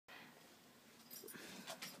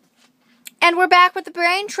And we're back with the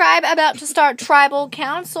Brain Tribe, about to start Tribal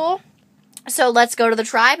Council. So let's go to the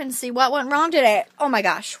tribe and see what went wrong today. Oh my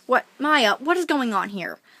gosh, Maya, what is going on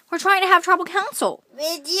here? We're trying to have Tribal Council.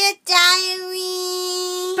 Video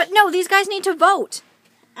diary. But no, these guys need to vote.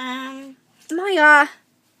 Maya,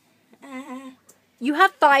 you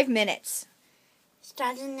have 5 minutes.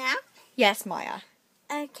 Starting now? Yes, Maya.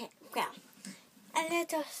 Okay, well, a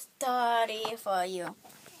little story for you.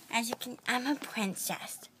 As you can, I'm a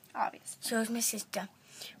princess. Obvious. Shows my sister.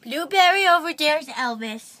 Blueberry over there is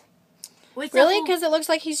Elvis. Really? Because it looks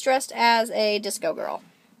like he's dressed as a disco girl.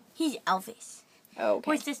 He's Elvis.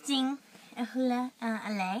 Okay. With the thing, a hula,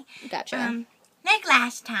 a lei. Gotcha. Like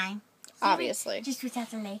last time. Obviously. Just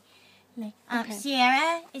without the lei. Okay.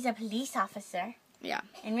 Sierra is a police officer. Yeah.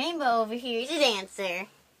 And Rainbow over here is a dancer.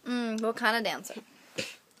 What kind of dancer?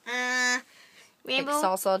 Rainbow. Like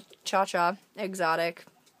salsa, cha-cha, exotic.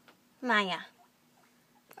 Maia.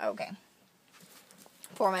 Okay.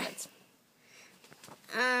 4 minutes.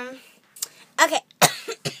 Okay.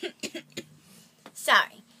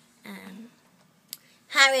 Sorry.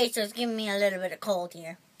 Hi, Rachel's giving me a little bit of cold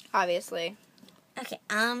here. Obviously. Okay,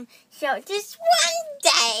 so this one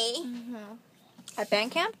day... At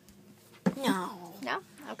band camp? No. No?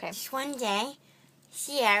 Okay. This one day,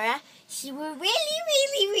 Sierra, she was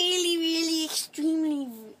really extremely...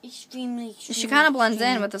 She kind of blends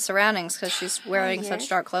in with the surroundings because she's wearing such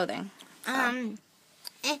dark clothing. And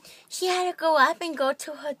she had to go up and go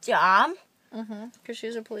to her job. Because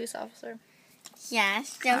she's a police officer.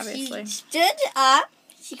 Yes, so Obviously. she stood up.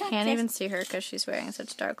 She Can't even see her because she's wearing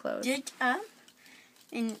such dark clothes. Stood up.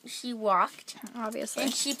 And she walked. Obviously.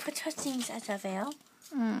 And she put her things as a veil.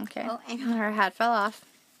 Okay. Oh, and her hat fell off.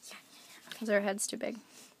 Yeah. Because her head's too big.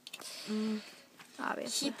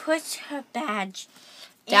 Obviously. She put her badge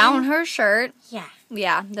down her shirt. Yeah.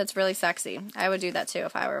 Yeah, that's really sexy. I would do that too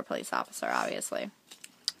if I were a police officer, obviously.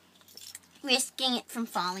 Risking it from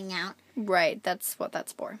falling out. Right, that's what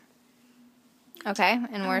that's for. Okay,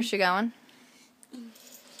 and where's she going?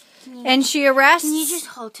 And she arrests... Can you just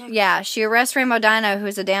hold her? Yeah, she arrests Rainbow Dino,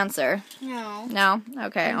 who's a dancer. No. No?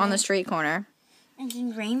 Okay, on the street corner. And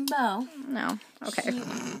then Rainbow. No. Okay.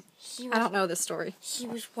 She I don't know this story. She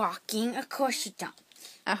was walking. Of course you don't.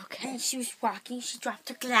 Okay. And she was walking. She dropped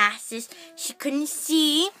her glasses. She couldn't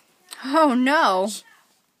see. Oh, no.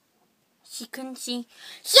 She couldn't see.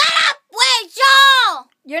 Shut up, Rachel!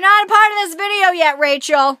 You're not a part of this video yet,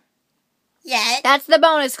 Rachel. Yet? That's the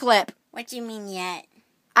bonus clip. What do you mean yet?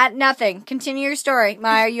 Nothing. Continue your story.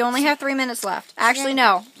 Maya, you only have 3 minutes left. Actually,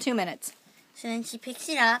 no. 2 minutes. So then she picks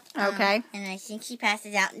it up. Okay. And I think she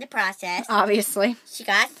passes out in the process. Obviously. She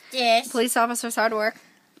got this. Police officer's hard work.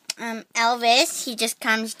 Elvis, he just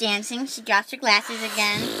comes dancing. She drops her glasses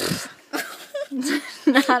again.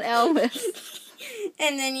 Not Elvis.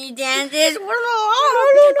 And then he dances. Okay.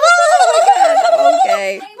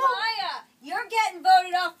 Hey, Maya, you're getting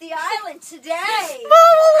voted off the island today.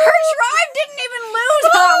 Her tribe didn't even lose,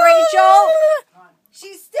 Hot Rachel.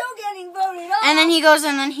 She's still getting voted off. And then he goes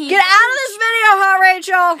and then he... Get out of this video, Hot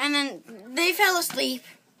Rachel. And then they fell asleep.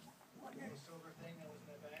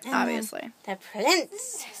 And Obviously. The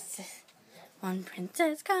princess. One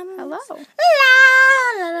princess comes. Hello. La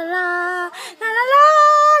la la la la la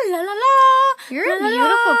la la la. You're a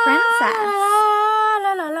beautiful princess. La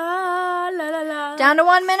la la la la la. Down to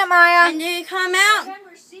 1 minute, Maya. And they come out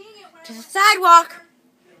to the sidewalk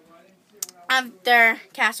of their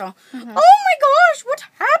castle. Oh my gosh, what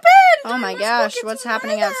happened? Oh my gosh, what's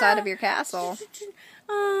happening outside of your castle?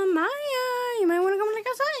 Maya, you might want to go back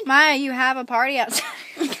outside. Maya, you have a party outside.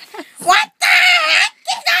 What the heck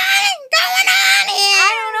is going on here?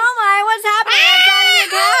 I don't know, Maya. What's happening outside of your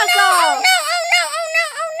castle? Oh no.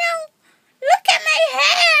 Look at my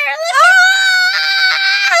hair.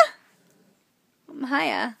 Look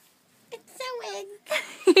Maya. It's so wig.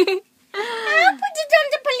 I'll put it on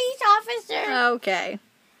the police officer Okay.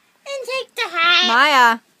 and take the hat.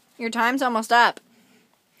 Maya, your time's almost up.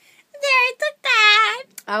 There, I took that.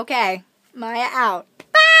 Okay. Maya out.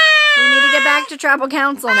 Bye. We need to get back to Tribal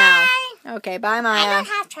Council now. Okay, bye, I Maya. don't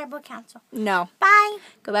have tribal council. No. Bye.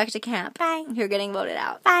 Go back to camp. Bye. You're getting voted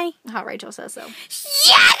out. Bye. Hot Rachel says so.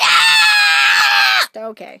 Shut up!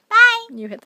 Okay. Bye. You hit